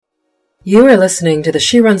You are listening to the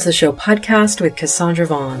She Runs the Show podcast with Cassandra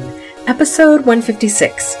Vaughn, episode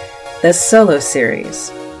 156, the solo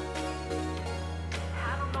series. I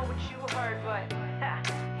don't know what you heard, but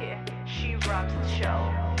yeah, she runs the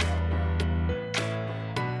show.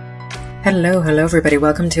 Hello everybody.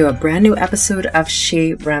 Welcome to a brand new episode of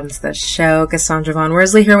She Runs the Show. Cassandra Vaughn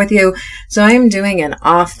Worsley here with you. So I am doing an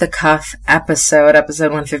off-the-cuff episode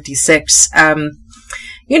 156.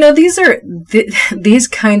 These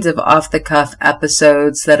kinds of off-the-cuff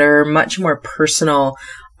episodes that are much more personal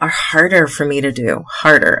are harder for me to do.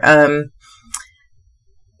 I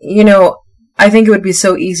think it would be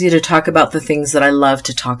so easy to talk about the things that I love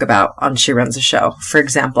to talk about on She Runs the Show. For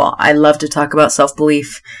example, I love to talk about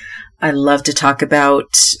self-belief. I love to talk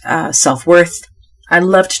about self-worth. I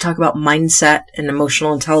love to talk about mindset and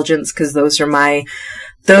emotional intelligence because those are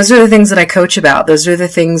the things that I coach about. Those are the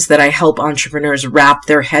things that I help entrepreneurs wrap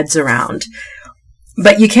their heads around.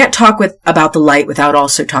 But you can't talk about the light without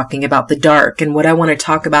also talking about the dark. And what I want to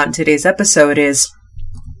talk about in today's episode is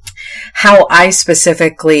how I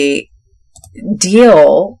specifically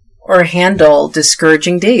deal or handle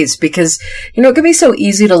discouraging days. Because, it can be so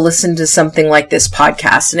easy to listen to something like this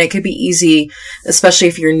podcast. And it could be easy, especially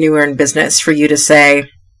if you're newer in business, for you to say,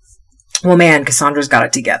 well, man, Cassandra's got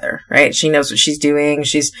it together, right? She knows what she's doing.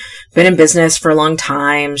 She's been in business for a long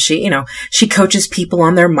time. She coaches people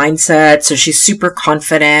on their mindset. So she's super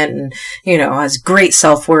confident and, has great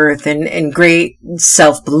self-worth and great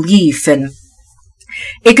self-belief. And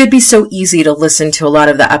it could be so easy to listen to a lot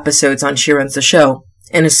of the episodes on She Runs the Show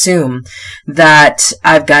and assume that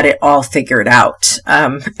I've got it all figured out.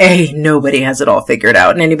 Nobody has it all figured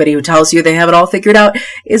out. And anybody who tells you they have it all figured out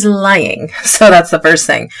is lying. So that's the first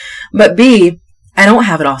thing. But B, I don't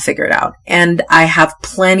have it all figured out. And I have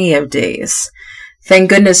plenty of days. Thank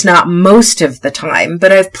goodness not most of the time,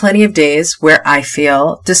 but I have plenty of days where I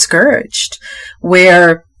feel discouraged,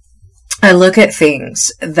 where I look at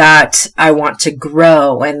things that I want to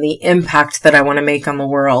grow and the impact that I want to make on the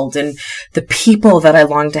world and the people that I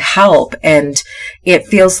long to help. And it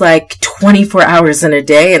feels like 24 hours in a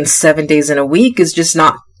day and 7 days in a week is just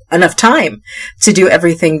not enough time to do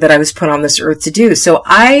everything that I was put on this earth to do. So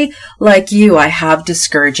I, like you, I have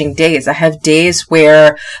discouraging days. I have days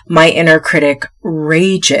where my inner critic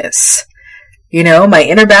rages. My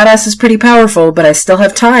inner badass is pretty powerful, but I still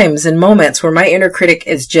have times and moments where my inner critic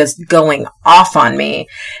is just going off on me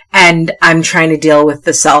and I'm trying to deal with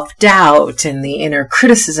the self-doubt and the inner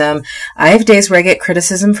criticism. I have days where I get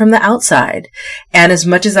criticism from the outside. And as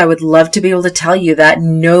much as I would love to be able to tell you that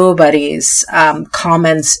nobody's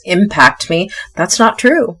comments impact me, that's not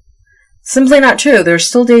true. Simply not true. There's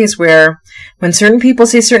still days where when certain people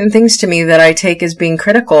say certain things to me that I take as being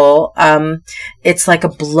critical, it's like a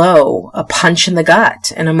blow, a punch in the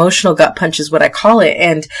gut. An emotional gut punch is what I call it.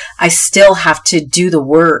 And I still have to do the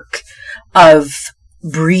work of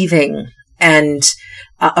breathing and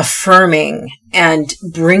affirming and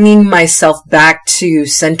bringing myself back to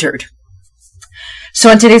centered.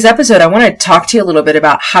 So in today's episode, I want to talk to you a little bit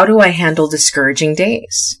about how do I handle discouraging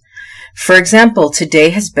days. For example, today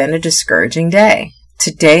has been a discouraging day.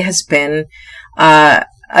 Today has been a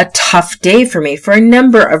tough day for me for a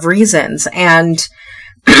number of reasons. And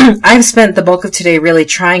I've spent the bulk of today really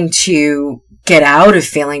trying to get out of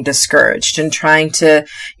feeling discouraged and trying to,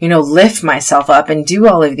 lift myself up and do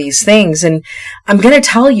all of these things. And I'm going to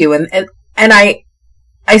tell you, and I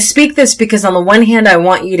speak this because on the one hand, I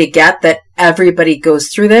want you to get that everybody goes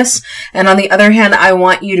through this. And on the other hand, I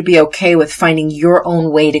want you to be okay with finding your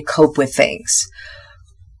own way to cope with things.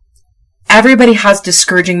 Everybody has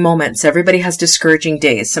discouraging moments. Everybody has discouraging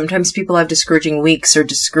days. Sometimes people have discouraging weeks or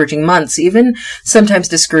discouraging months, even sometimes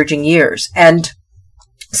discouraging years. And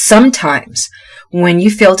sometimes when you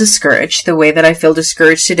feel discouraged, the way that I feel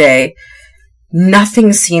discouraged today,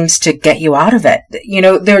 nothing seems to get you out of it.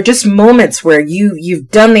 There are just moments where you've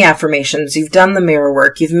done the affirmations, you've done the mirror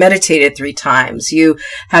work, you've meditated 3 times, you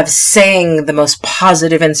have sang the most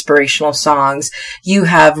positive, inspirational songs, you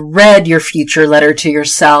have read your future letter to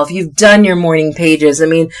yourself, you've done your morning pages.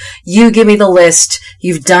 You give me the list,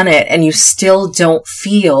 you've done it, and you still don't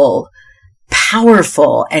feel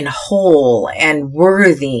powerful and whole and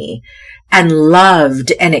worthy and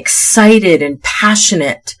loved and excited and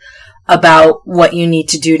passionate about what you need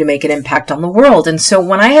to do to make an impact on the world. And so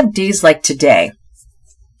when I have days like today,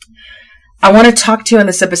 I want to talk to you on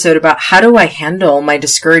this episode about how do I handle my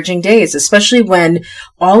discouraging days, especially when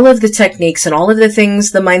all of the techniques and all of the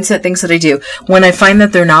things, the mindset things that I do, when I find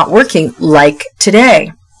that they're not working, like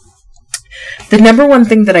today. The number one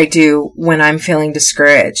thing that I do when I'm feeling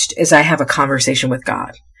discouraged is I have a conversation with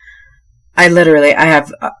God. I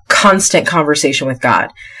have a constant conversation with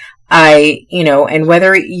God. And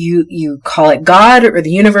whether you call it God or the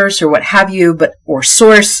universe or what have you, or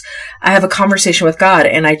source, I have a conversation with God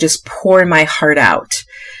and I just pour my heart out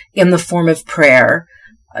in the form of prayer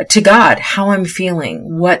to God, how I'm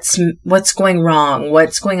feeling, what's going wrong,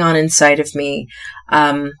 what's going on inside of me.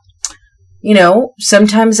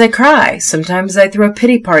 Sometimes I cry, sometimes I throw a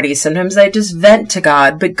pity party, sometimes I just vent to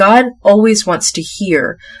God, but God always wants to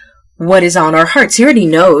hear what is on our hearts. He already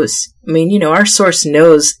knows. Our source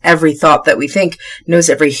knows every thought that we think, knows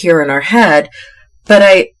every hair in our head. But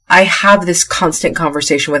I have this constant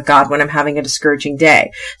conversation with God when I'm having a discouraging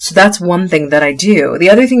day. So that's one thing that I do. The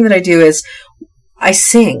other thing that I do is I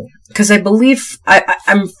sing, because I believe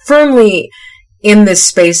I'm firmly in this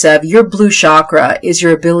space of your blue chakra is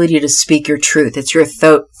your ability to speak your truth. It's your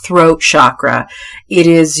throat chakra. It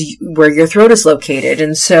is where your throat is located.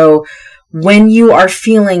 And so when you are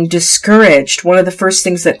feeling discouraged, one of the first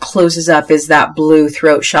things that closes up is that blue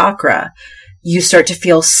throat chakra. You start to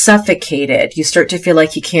feel suffocated. You start to feel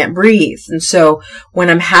like you can't breathe. And so when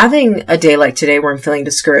I'm having a day like today where I'm feeling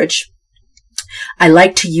discouraged, I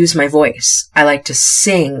like to use my voice. I like to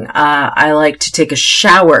sing. I like to take a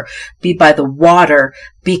shower, be by the water,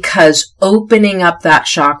 because opening up that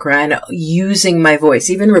chakra and using my voice,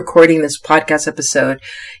 even recording this podcast episode,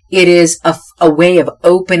 it is a way of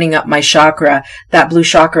opening up my chakra, that blue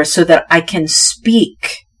chakra, so that I can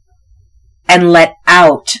speak and let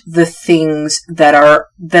out the things that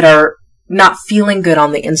are not feeling good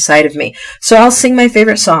on the inside of me. So I'll sing my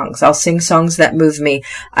favorite songs. I'll sing songs that move me.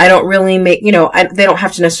 I don't really make, they don't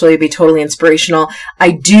have to necessarily be totally inspirational.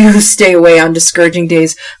 I do stay away on discouraging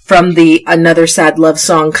days from the another sad love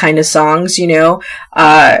song kind of songs,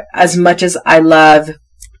 as much as I love,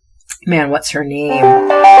 what's her name?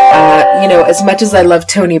 As much as I love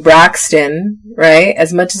Toni Braxton, right?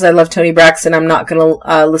 As much as I love Toni Braxton, I'm not going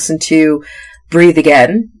to listen to Breathe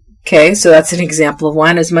Again. Okay, so that's an example of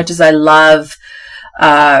one. As much as I love,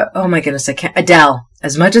 Adele.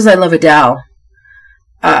 As much as I love Adele,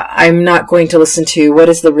 I'm not going to listen to, what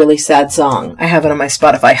is the really sad song? I have it on my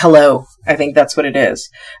Spotify. Hello. I think that's what it is.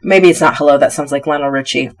 Maybe it's not Hello. That sounds like Lionel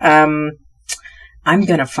Richie. I'm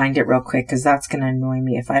going to find it real quick because that's going to annoy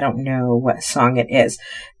me if I don't know what song it is.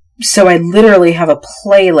 So I literally have a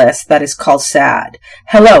playlist that is called Sad.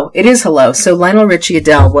 Hello. It is Hello. So Lionel Richie,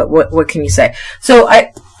 Adele, what can you say? So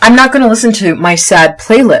I'm not going to listen to my sad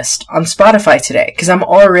playlist on Spotify today because I'm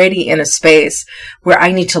already in a space where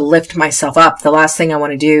I need to lift myself up. The last thing I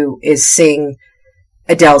want to do is sing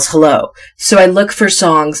Adele's Hello. So I look for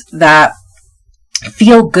songs that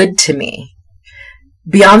feel good to me.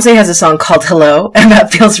 Beyonce has a song called Hello, and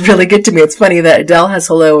that feels really good to me. It's funny that Adele has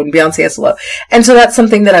Hello and Beyonce has Hello. And so that's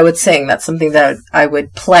something that I would sing. That's something that I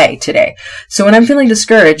would play today. So when I'm feeling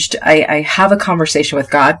discouraged, I have a conversation with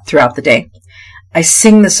God throughout the day. I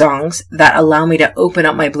sing the songs that allow me to open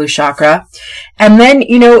up my blue chakra. And then,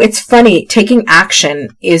 it's funny, taking action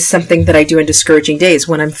is something that I do in discouraging days.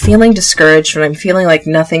 When I'm feeling discouraged, when I'm feeling like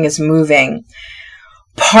nothing is moving,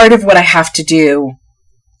 part of what I have to do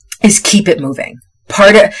is keep it moving.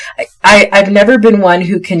 I've never been one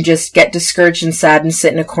who can just get discouraged and sad and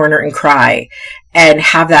sit in a corner and cry and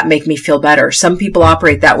have that make me feel better. Some people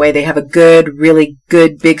operate that way. They have a good, really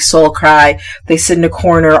good, big soul cry. They sit in a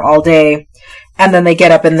corner all day and then they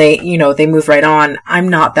get up and they move right on. I'm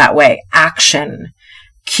not that way. Action,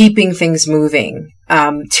 keeping things moving,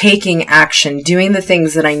 taking action, doing the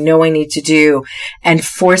things that I know I need to do, and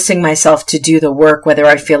forcing myself to do the work, whether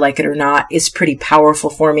I feel like it or not, is pretty powerful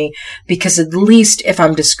for me. Because at least if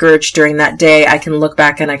I'm discouraged during that day, I can look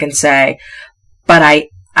back and I can say, but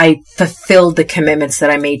I fulfilled the commitments that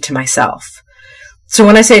I made to myself. So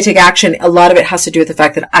when I say take action, a lot of it has to do with the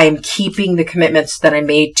fact that I am keeping the commitments that I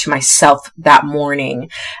made to myself that morning.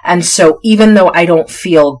 And so even though I don't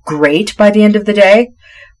feel great by the end of the day,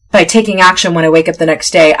 by taking action when I wake up the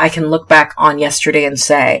next day, I can look back on yesterday and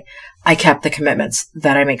say, I kept the commitments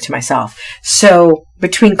that I make to myself. So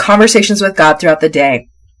between conversations with God throughout the day,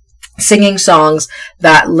 singing songs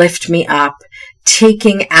that lift me up,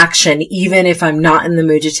 taking action, even if I'm not in the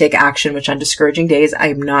mood to take action, which on discouraging days,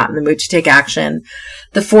 I'm not in the mood to take action.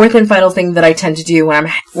 The fourth and final thing that I tend to do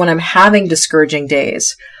when I'm having discouraging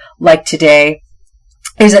days, like today,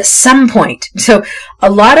 is at some point. So a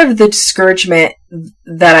lot of the discouragement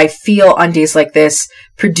that I feel on days like this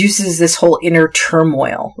produces this whole inner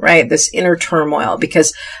turmoil, right? This inner turmoil,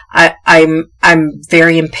 because I'm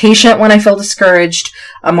very impatient when I feel discouraged.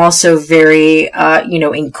 I'm also very,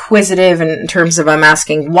 inquisitive in terms of I'm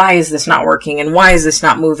asking, why is this not working? And why is this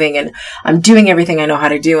not moving? And I'm doing everything I know how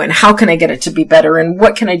to do. And how can I get it to be better? And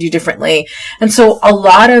what can I do differently? And so a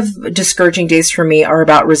lot of discouraging days for me are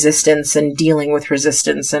about resistance and dealing with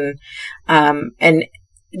resistance, and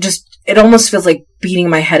just, it almost feels like beating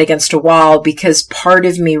my head against a wall, because part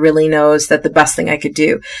of me really knows that the best thing I could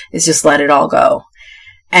do is just let it all go.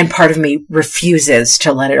 And part of me refuses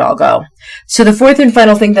to let it all go. So the fourth and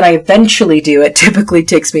final thing that I eventually do, it typically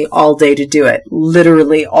takes me all day to do it,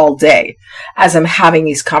 literally all day, as I'm having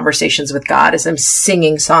these conversations with God, as I'm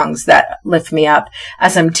singing songs that lift me up,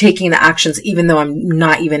 as I'm taking the actions, even though I'm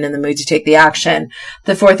not even in the mood to take the action.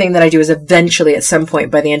 The fourth thing that I do is eventually, at some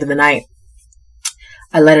point by the end of the night,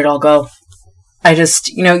 I let it all go. I just,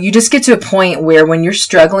 you just get to a point where when you're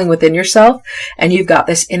struggling within yourself and you've got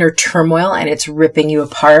this inner turmoil and it's ripping you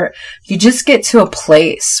apart, you just get to a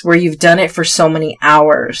place where you've done it for so many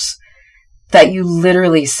hours that you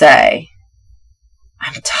literally say,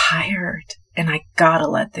 I'm tired and I gotta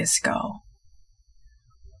let this go.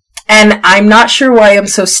 And I'm not sure why I'm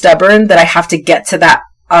so stubborn that I have to get to that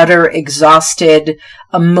utter exhausted,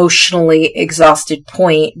 emotionally exhausted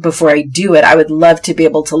point before I do it. I would love to be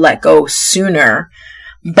able to let go sooner.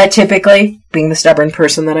 But typically, being the stubborn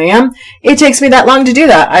person that I am, it takes me that long to do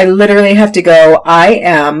that. I literally have to go,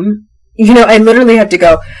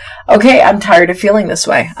 okay, I'm tired of feeling this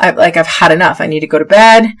way. I've had enough. I need to go to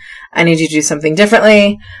bed. I need to do something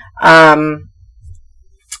differently.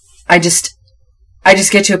 I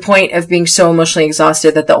just get to a point of being so emotionally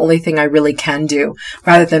exhausted that the only thing I really can do,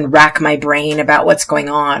 rather than rack my brain about what's going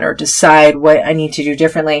on or decide what I need to do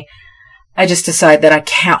differently, I just decide that I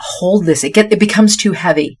can't hold this. It becomes too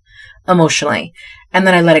heavy emotionally. And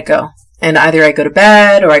then I let it go. And either I go to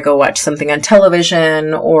bed, or I go watch something on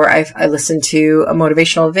television, or I listen to a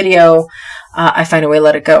motivational video. I find a way to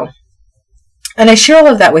let it go. And I share all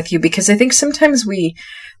of that with you because I think sometimes we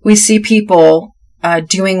see people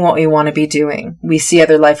doing what we want to be doing. We see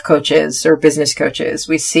other life coaches or business coaches.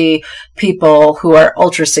 We see people who are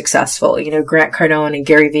ultra successful, Grant Cardone and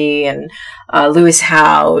Gary Vee and Lewis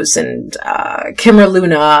Howes and Kimra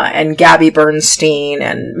Luna and Gabby Bernstein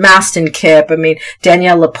and Mastin Kipp.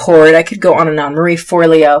 Danielle Laporte. I could go on and on. Marie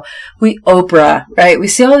Forleo. Oprah, right? We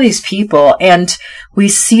see all these people and we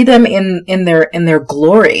see them in their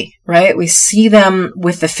glory, right? We see them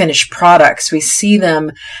with the finished products. We see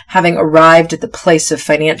them having arrived at the place of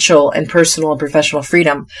financial and personal and professional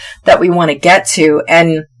freedom that we want to get to.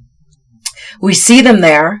 And we see them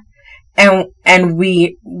there. And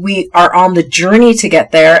we are on the journey to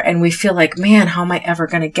get there, and we feel like, man, how am I ever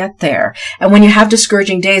going to get there? And when you have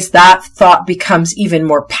discouraging days, that thought becomes even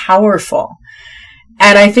more powerful.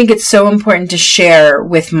 And I think it's so important to share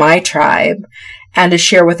with my tribe and to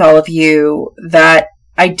share with all of you that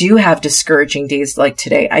I do have discouraging days like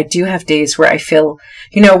today. I do have days where I feel,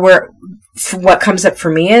 where what comes up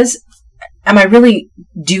for me is, am I really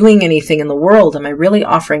doing anything in the world? Am I really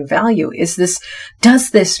offering value? Does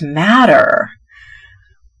this matter?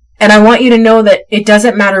 And I want you to know that it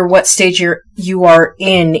doesn't matter what stage you are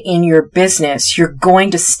in your business. You're going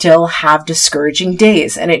to still have discouraging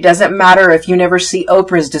days. And it doesn't matter if you never see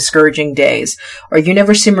Oprah's discouraging days or you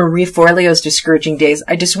never see Marie Forleo's discouraging days.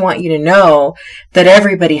 I just want you to know that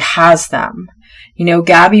everybody has them.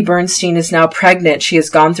 Gabby Bernstein is now pregnant. She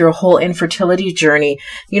has gone through a whole infertility journey.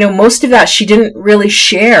 Most of that she didn't really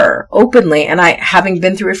share openly. And having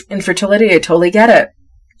been through infertility, I totally get it.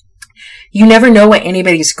 You never know what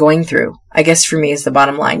anybody's going through, I guess for me is the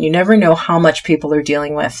bottom line. You never know how much people are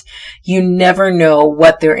dealing with. You never know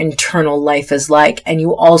what their internal life is like. And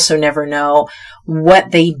you also never know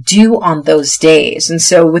what they do on those days. And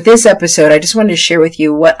so with this episode, I just wanted to share with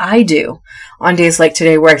you what I do on days like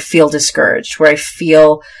today where I feel discouraged, where I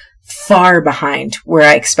feel far behind where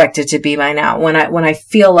I expected to be by now. When I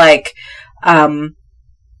feel like,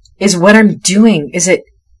 is what I'm doing, is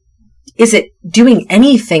it doing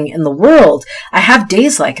anything in the world? I have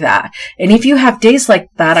days like that. And if you have days like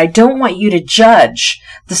that, I don't want you to judge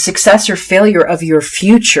the success or failure of your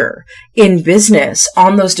future in business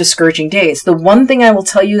on those discouraging days. The one thing I will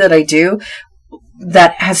tell you that I do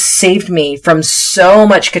that has saved me from so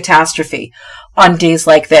much catastrophe on days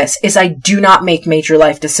like this is I do not make major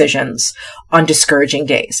life decisions on discouraging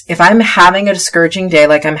days. If I'm having a discouraging day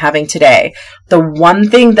like I'm having today, the one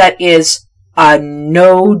thing that is a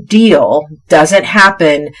no deal doesn't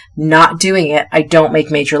happen, not doing it, I don't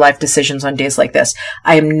make major life decisions on days like this.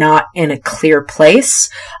 I am not in a clear place.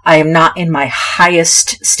 I am not in my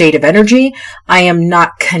highest state of energy. I am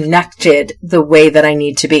not connected the way that I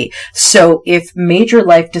need to be. So if major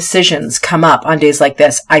life decisions come up on days like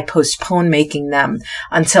this, I postpone making them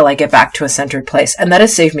until I get back to a centered place. And that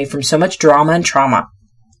has saved me from so much drama and trauma.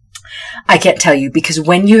 I can't tell you, because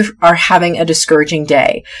when you are having a discouraging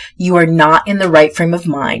day, you are not in the right frame of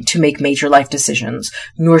mind to make major life decisions,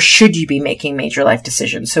 nor should you be making major life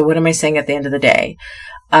decisions. So what am I saying at the end of the day?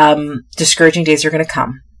 Discouraging days are going to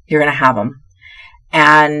come. You're going to have them.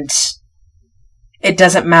 And it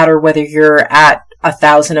doesn't matter whether you're at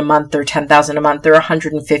 $1,000 a month or $10,000 a month or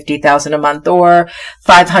 $150,000 a month or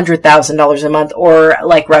 $500,000 a month, or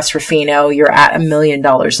like Russ Ruffino, you're at $1 million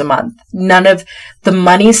a month. None of the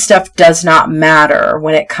money stuff does not matter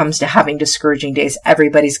when it comes to having discouraging days.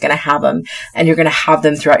 Everybody's going to have them, and you're going to have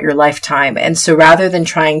them throughout your lifetime. And so rather than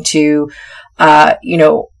trying to,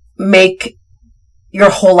 make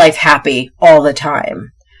your whole life happy all the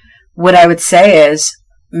time, what I would say is,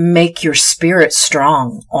 make your spirit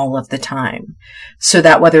strong all of the time, so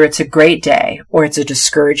that whether it's a great day or it's a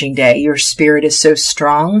discouraging day, your spirit is so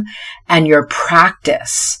strong and your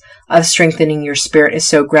practice of strengthening your spirit is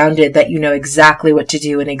so grounded that you know exactly what to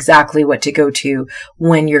do and exactly what to go to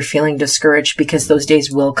when you're feeling discouraged, because those days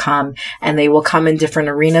will come, and they will come in different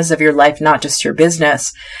arenas of your life, not just your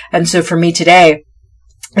business. And so for me today,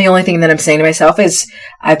 the only thing that I'm saying to myself is,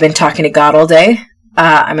 I've been talking to God all day.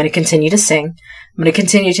 I'm going to continue to sing. I'm going to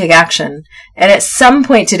continue to take action. And at some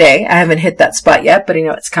point today, I haven't hit that spot yet, but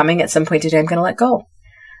it's coming. At some point today, I'm going to let go.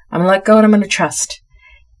 I'm going to let go, and I'm going to trust.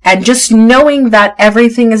 And just knowing that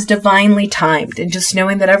everything is divinely timed, and just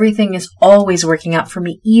knowing that everything is always working out for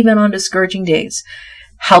me, even on discouraging days,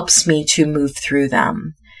 helps me to move through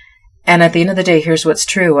them. And at the end of the day, here's what's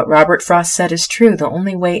true. What Robert Frost said is true. The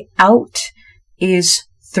only way out is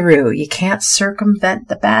through. You can't circumvent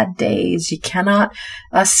the bad days. You cannot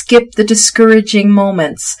skip the discouraging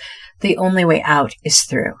moments. The only way out is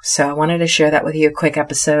through. So I wanted to share that with you, a quick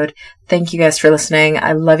episode. Thank you guys for listening.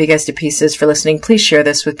 I love you guys to pieces for listening. Please share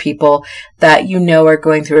this with people that you know are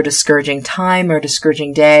going through a discouraging time or a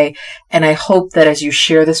discouraging day. And I hope that as you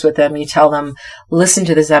share this with them, you tell them, listen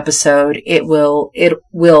to this episode. It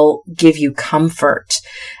will give you comfort.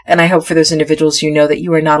 And I hope for those individuals, that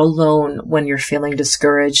you are not alone when you're feeling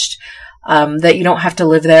discouraged, that you don't have to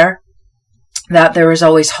live there. That there is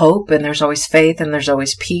always hope, and there's always faith, and there's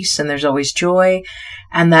always peace, and there's always joy.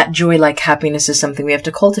 And that joy, like happiness, is something we have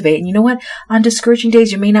to cultivate. And you know what? On discouraging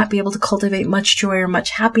days, you may not be able to cultivate much joy or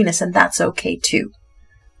much happiness, and that's okay too.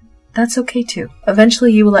 That's okay too.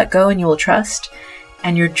 Eventually you will let go, and you will trust,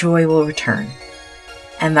 and your joy will return.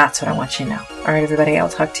 And that's what I want you to know. All right, everybody, I'll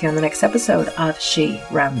talk to you on the next episode of She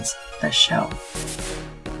Runs the Show.